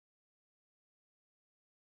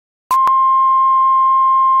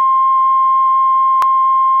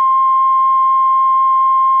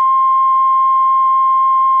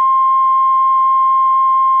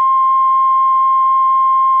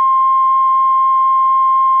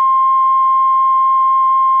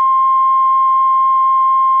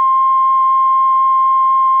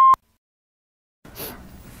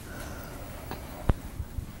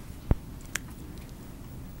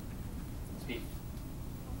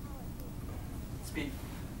speak.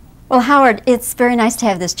 Well, Howard, it's very nice to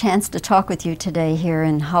have this chance to talk with you today here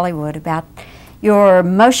in Hollywood about your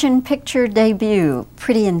motion picture debut,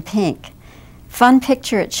 Pretty in Pink. Fun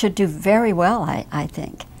picture. It should do very well, I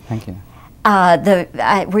think. Thank you.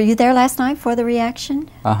 Were you there last night for the reaction?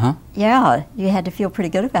 Uh-huh. Yeah, you had to feel pretty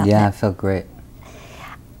good about that. Yeah, I felt great.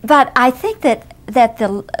 But I think that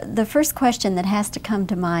the first question that has to come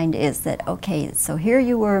to mind is that, okay, so here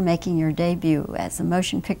you were making your debut as a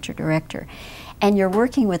motion picture director, and you're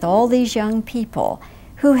working with all these young people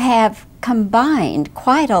who have combined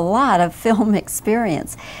quite a lot of film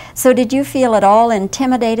experience. So did you feel at all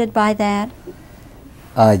intimidated by that?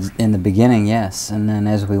 In the beginning, yes, and then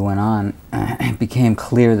as we went on, it became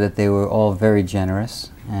clear that they were all very generous,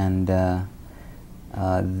 and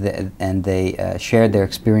they shared their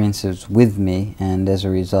experiences with me, and as a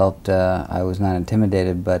result, I was not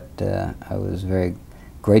intimidated, but I was very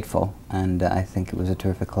grateful, and I think it was a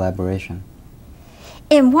terrific collaboration.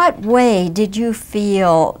 In what way did you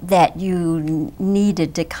feel that you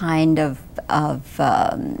needed to kind of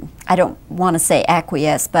I don't want to say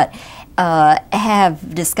acquiesce, but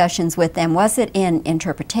have discussions with them? Was it in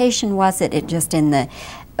interpretation? Was it just in the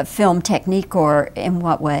film technique, or in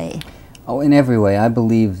what way? Oh, in every way. I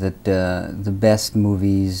believe that the best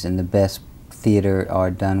movies and the best theater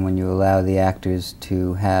are done when you allow the actors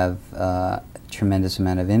to have tremendous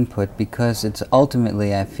amount of input, because it's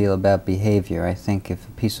ultimately, I feel, about behavior. I think if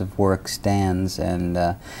a piece of work stands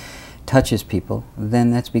and touches people,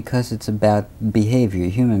 then that's because it's about behavior,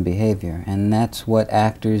 human behavior, and that's what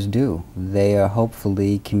actors do. They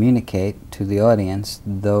hopefully communicate to the audience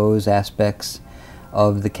those aspects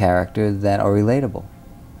of the character that are relatable,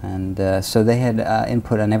 and so they had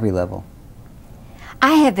input on every level.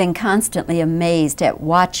 I have been constantly amazed at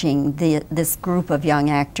watching this group of young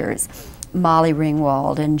actors, Molly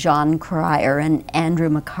Ringwald and John Cryer and Andrew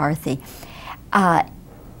McCarthy,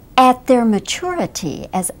 at their maturity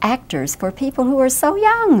as actors for people who are so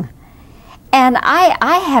young. And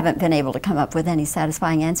I haven't been able to come up with any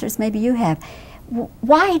satisfying answers. Maybe you have.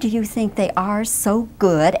 Why do you think they are so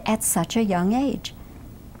good at such a young age?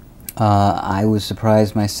 I was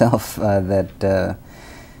surprised myself that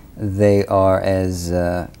they are as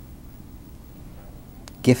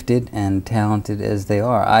gifted and talented as they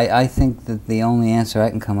are. I think that the only answer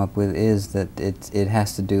I can come up with is that it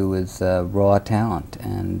has to do with raw talent,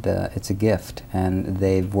 and it's a gift, and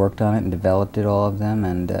they've worked on it and developed it, all of them,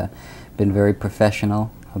 and been very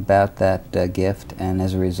professional about that gift, and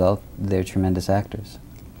as a result, they're tremendous actors.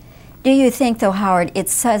 Do you think, though, Howard, it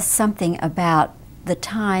says something about the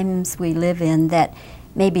times we live in that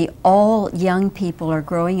maybe all young people are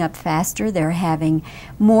growing up faster, they're having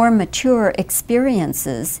more mature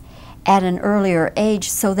experiences at an earlier age,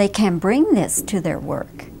 so they can bring this to their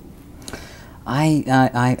work? I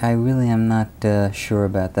really am not sure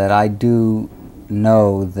about that. I do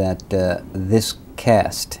know that this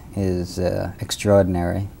cast is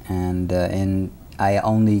extraordinary, and I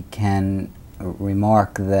only can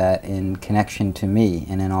remark that in connection to me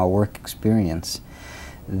and in our work experience,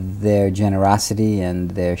 their generosity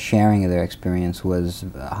and their sharing of their experience was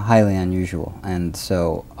highly unusual, and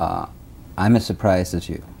so I'm as surprised as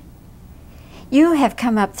you. You have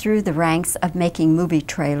come up through the ranks of making movie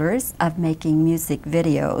trailers, of making music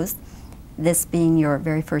videos, this being your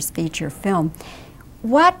very first feature film.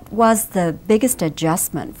 What was the biggest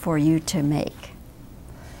adjustment for you to make?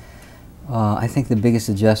 I think the biggest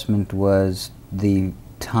adjustment was the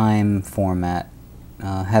time format.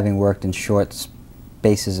 Having worked in short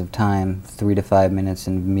spaces of time, 3 to 5 minutes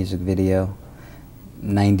in music video,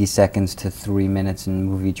 90 seconds to 3 minutes in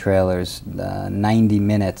movie trailers, 90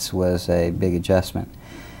 minutes was a big adjustment.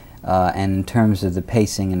 And in terms of the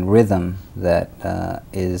pacing and rhythm that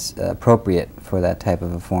is appropriate for that type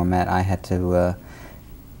of a format, I had to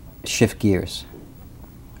shift gears.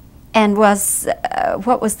 And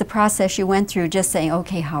what was the process you went through, just saying,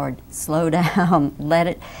 okay, Howard, slow down, let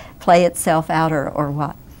it play itself out, or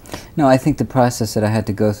what? No, I think the process that I had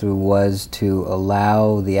to go through was to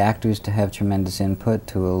allow the actors to have tremendous input,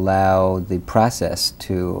 to allow the process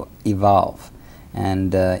to evolve,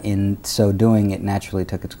 and in so doing, it naturally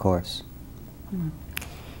took its course.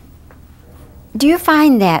 Do you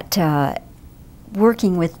find that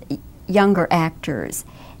working with younger actors,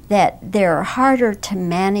 that they're harder to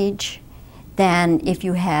manage than if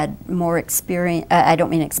you had more experience, I don't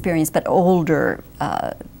mean experience, but older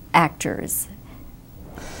actors?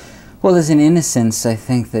 Well, there's an innocence, I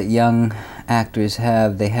think, that young actors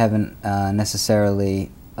have. They haven't necessarily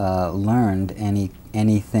learned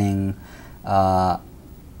anything about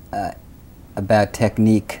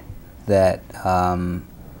technique that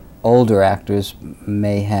older actors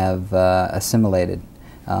may have assimilated.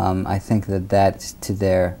 I think that that's to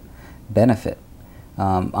their benefit.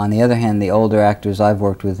 On the other hand, the older actors I've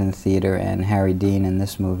worked with in theater and Harry Dean in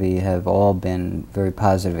this movie have all been very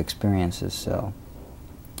positive experiences. So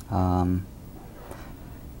I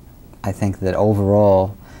think that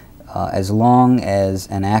overall, as long as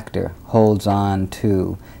an actor holds on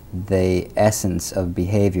to the essence of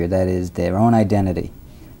behavior, that is their own identity,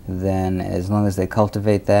 then as long as they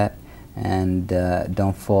cultivate that and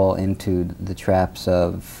don't fall into the traps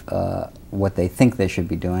of what they think they should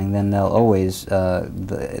be doing, then they'll always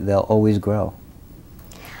grow.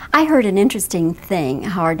 I heard an interesting thing,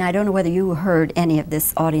 Howard, and I don't know whether you heard any of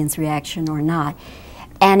this audience reaction or not,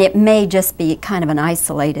 and it may just be kind of an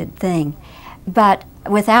isolated thing, but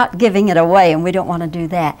without giving it away, and we don't want to do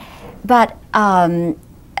that, but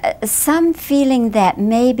some feeling that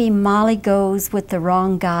maybe Molly goes with the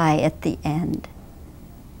wrong guy at the end.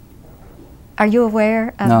 Are you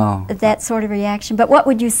aware of that sort of reaction? But what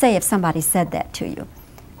would you say if somebody said that to you?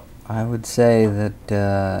 I would say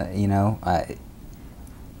that, you know,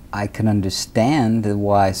 I can understand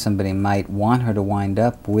why somebody might want her to wind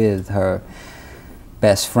up with her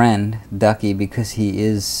best friend, Ducky, because he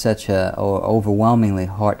is such a overwhelmingly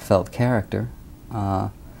heartfelt character.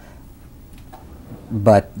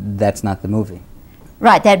 But that's not the movie.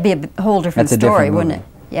 Right, that'd be a whole different story, wouldn't movie. it?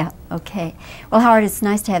 Yeah, okay. Well, Howard, it's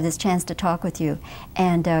nice to have this chance to talk with you.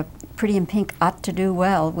 And Pretty in Pink ought to do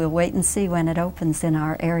well. We'll wait and see when it opens in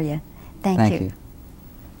our area. Thank you.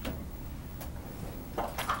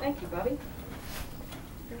 Thank you, Bobbie.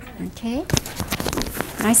 Okay.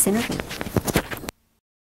 Nice interview.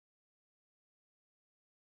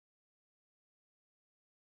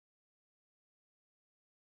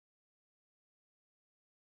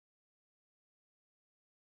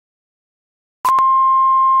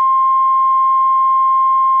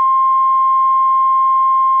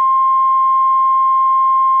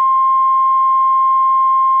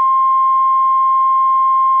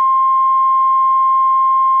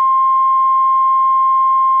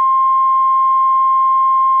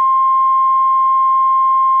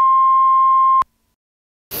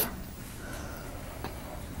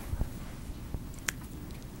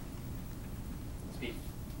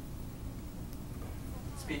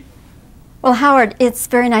 Well, Howard, it's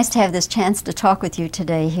very nice to have this chance to talk with you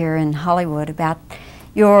today here in Hollywood about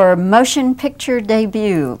your motion picture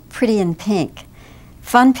debut, Pretty in Pink.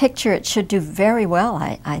 Fun picture. It should do very well,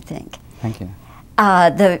 I think. Thank you.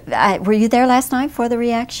 Were you there last night for the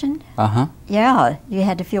reaction? Uh-huh. Yeah, you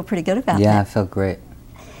had to feel pretty good about that. Yeah, I felt great.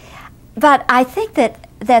 But I think that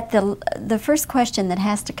the first question that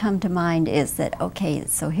has to come to mind is that, okay,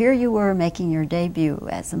 so here you were making your debut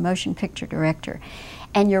as a motion picture director,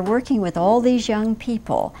 and you're working with all these young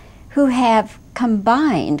people who have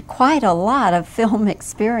combined quite a lot of film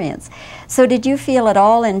experience. So did you feel at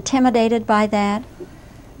all intimidated by that?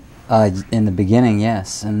 In the beginning,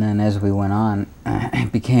 yes, and then as we went on,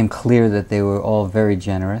 it became clear that they were all very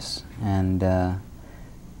generous, and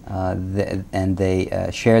they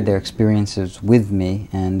shared their experiences with me,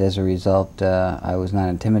 and as a result, I was not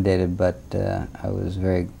intimidated, but I was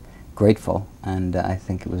very grateful, and I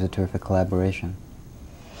think it was a terrific collaboration.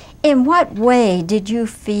 In what way did you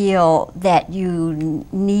feel that you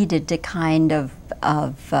needed to kind of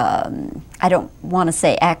I don't want to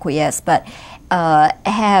say acquiesce, but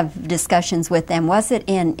have discussions with them? Was it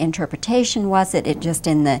in interpretation? Was it just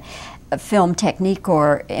in the film technique,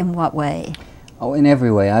 or in what way? Oh, in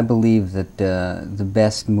every way. I believe that the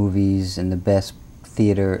best movies and the best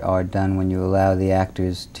theater are done when you allow the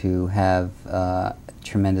actors to have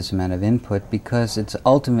tremendous amount of input, because it's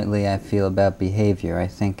ultimately, I feel, about behavior. I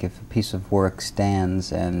think if a piece of work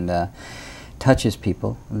stands and touches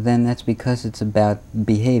people, then that's because it's about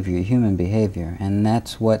behavior, human behavior, and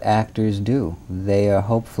that's what actors do. They are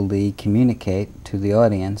hopefully communicate to the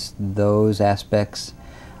audience those aspects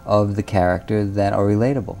of the character that are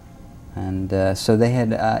relatable, and so they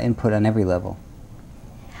had input on every level.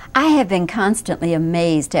 I have been constantly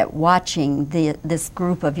amazed at watching this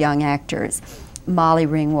group of young actors, Molly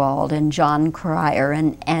Ringwald and John Cryer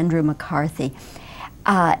and Andrew McCarthy,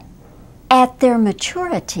 at their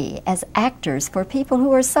maturity as actors for people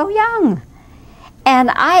who are so young. And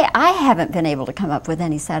I haven't been able to come up with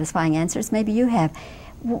any satisfying answers. Maybe you have.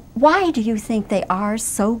 Why do you think they are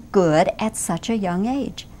so good at such a young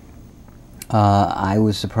age? I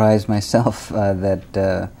was surprised myself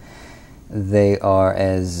that they are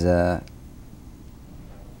as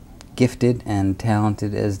gifted and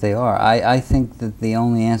talented as they are. I think that the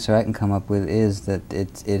only answer I can come up with is that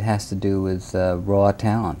it has to do with raw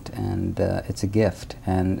talent, and it's a gift.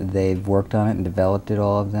 And they've worked on it and developed it,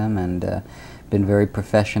 all of them, and been very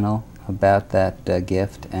professional about that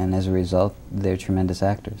gift, and as a result, they're tremendous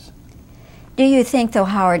actors. Do you think, though,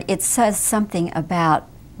 Howard, it says something about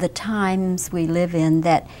the times we live in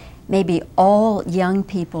that maybe all young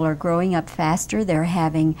people are growing up faster, they're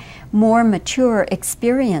having more mature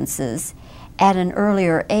experiences at an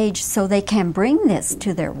earlier age so they can bring this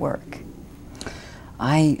to their work?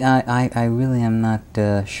 I really am not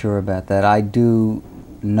sure about that. I do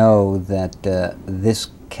know that this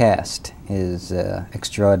cast is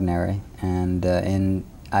extraordinary, and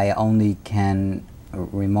I only can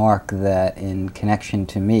remark that in connection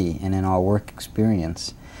to me and in our work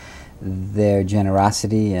experience, their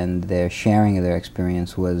generosity and their sharing of their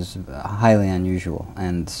experience was highly unusual,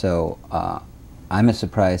 and so I'm as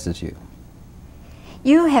surprised as you.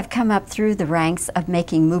 You have come up through the ranks of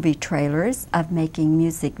making movie trailers, of making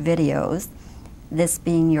music videos, this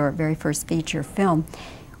being your very first feature film.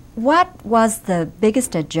 What was the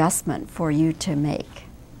biggest adjustment for you to make?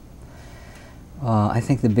 I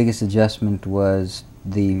think the biggest adjustment was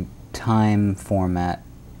the time format.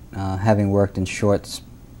 Having worked in short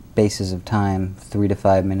spaces of time, 3 to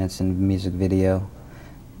 5 minutes in music video,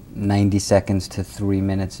 90 seconds to 3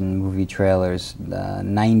 minutes in movie trailers,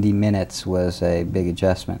 90 minutes was a big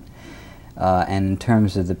adjustment. And in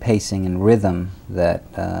terms of the pacing and rhythm that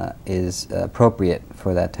is appropriate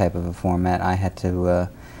for that type of a format, I had to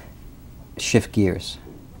shift gears.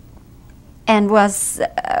 And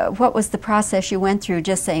what was the process you went through,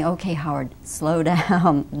 just saying, okay, Howard, slow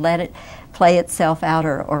down, let it play itself out,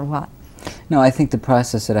 or what? No, I think the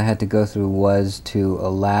process that I had to go through was to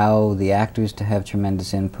allow the actors to have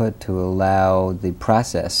tremendous input, to allow the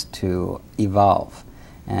process to evolve.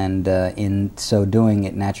 And in so doing,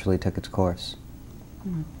 it naturally took its course.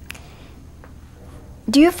 Mm.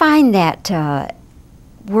 Do you find that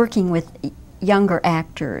working with younger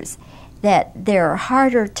actors, that they're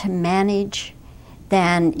harder to manage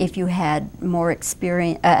than if you had more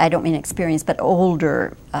experience, I don't mean experience, but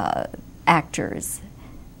older actors?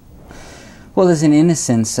 Well, there's an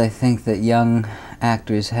innocence, I think, that young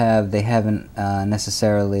actors have. They haven't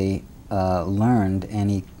necessarily learned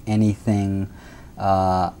anything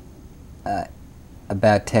about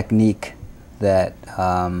technique that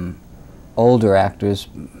older actors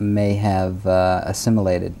may have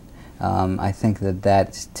assimilated. I think that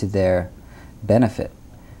that's to their benefit.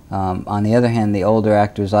 On the other hand, the older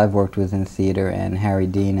actors I've worked with in theater and Harry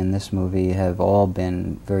Dean in this movie have all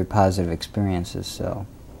been very positive experiences. So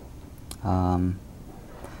I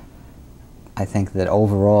think that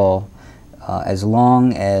overall, as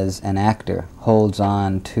long as an actor holds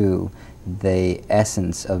on to the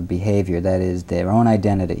essence of behavior, that is their own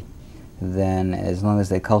identity, then as long as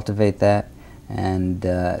they cultivate that and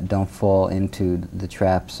don't fall into the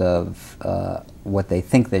traps of what they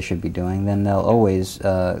think they should be doing, then they'll always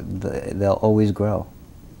grow.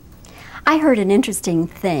 I heard an interesting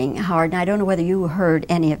thing, Howard, and I don't know whether you heard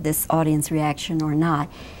any of this audience reaction or not,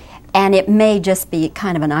 and it may just be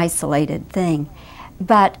kind of an isolated thing,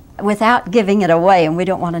 but without giving it away, and we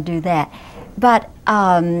don't want to do that, but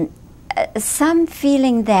some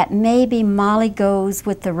feeling that maybe Molly goes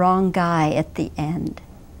with the wrong guy at the end.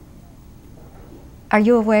 Are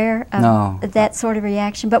you aware of that sort of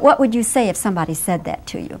reaction? But what would you say if somebody said that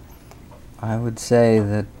to you? I would say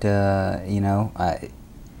that, you know,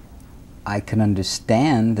 I can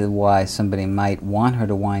understand why somebody might want her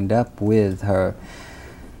to wind up with her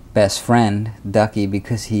best friend, Ducky,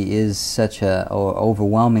 because he is such a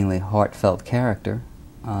overwhelmingly heartfelt character.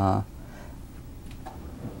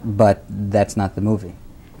 But that's not the movie.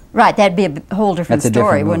 Right, that'd be a whole different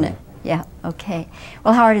story, wouldn't it? Movie. Yeah, okay.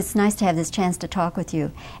 Well, Howard, it's nice to have this chance to talk with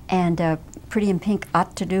you. And Pretty in Pink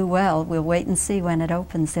ought to do well. We'll wait and see when it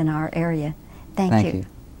opens in our area. Thank you.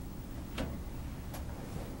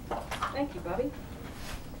 Thank you, Bobbie.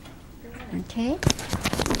 Okay.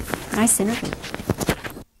 Nice interview.